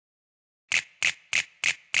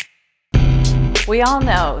We all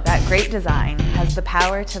know that great design has the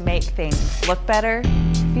power to make things look better,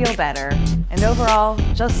 feel better, and overall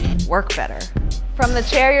just work better. From the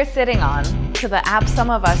chair you're sitting on to the app some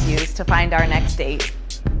of us use to find our next date.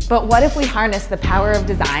 But what if we harness the power of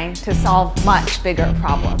design to solve much bigger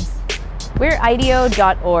problems? We're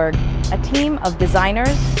IDEO.org, a team of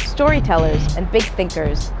designers, storytellers, and big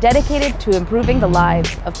thinkers dedicated to improving the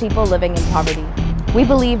lives of people living in poverty. We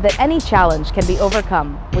believe that any challenge can be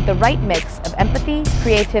overcome with the right mix of empathy,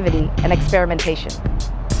 creativity, and experimentation.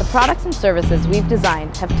 The products and services we've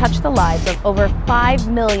designed have touched the lives of over 5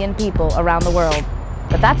 million people around the world.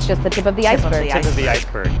 But that's just the tip of the iceberg. Tip of the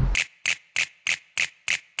iceberg.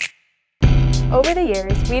 Over the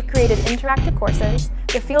years, we've created interactive courses,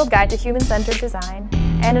 the field guide to human-centered design,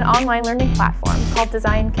 and an online learning platform called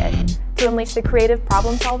Design Kit to unleash the creative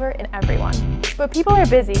problem solver in everyone. But people are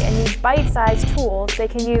busy and need bite-sized tools they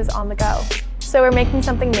can use on the go. So we're making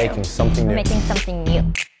something new. Making something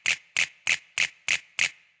new.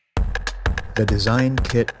 The Design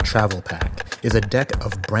Kit Travel Pack is a deck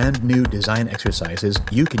of brand new design exercises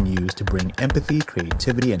you can use to bring empathy,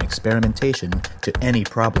 creativity, and experimentation to any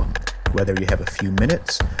problem, whether you have a few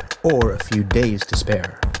minutes or a few days to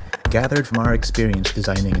spare. Gathered from our experience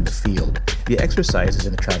designing in the field, the exercises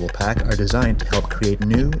in the travel pack are designed to help create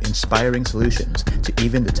new, inspiring solutions to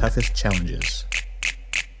even the toughest challenges.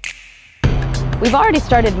 We've already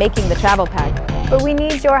started making the travel pack, but we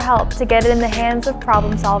need your help to get it in the hands of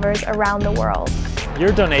problem solvers around the world.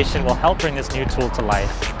 Your donation will help bring this new tool to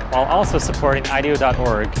life, while also supporting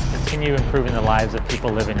IDEO.org to continue improving the lives of people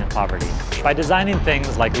living in poverty. By designing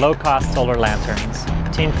things like low-cost solar lanterns,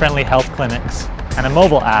 teen-friendly health clinics, and a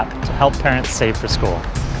mobile app to help parents save for school.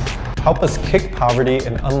 Help us kick poverty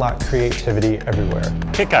and unlock creativity everywhere.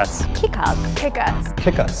 Kick us. Kick us. Kick us.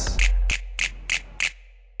 Kick us.